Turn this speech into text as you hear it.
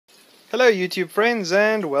Hello YouTube friends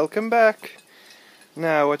and welcome back.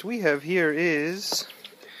 Now what we have here is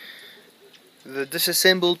the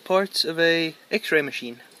disassembled parts of a X-ray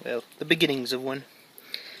machine. Well, the beginnings of one.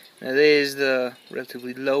 Now there's the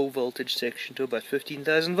relatively low voltage section to about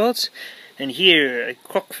 15,000 volts, and here a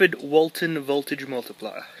Crockford Walton voltage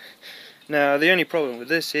multiplier. Now the only problem with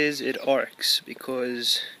this is it arcs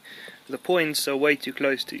because the points are way too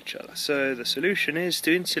close to each other, so the solution is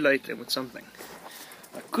to insulate them with something.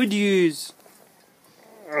 I could use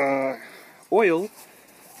oil,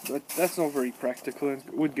 but that's not very practical and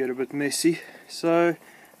it would get a bit messy, so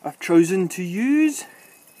I've chosen to use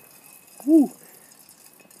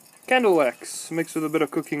candle wax mixed with a bit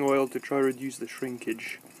of cooking oil to try to reduce the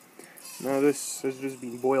shrinkage. Now this has just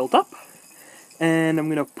been boiled up and I'm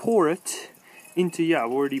going to pour it into,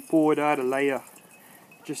 I've already poured out a layer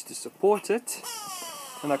just to support it,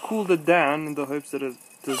 and I cooled it down in the hopes that it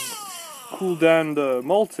does cool down the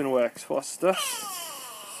molten wax faster.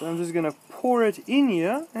 So I'm just going to pour it in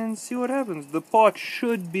here and see what happens. The part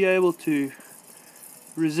should be able to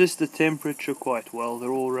resist the temperature quite well.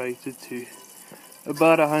 They're all rated to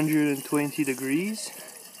about 120 degrees.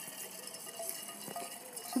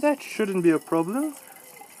 So that shouldn't be a problem.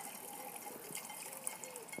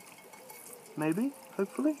 Maybe,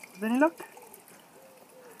 hopefully, with any luck.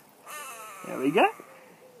 There we go.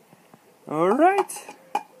 Alright.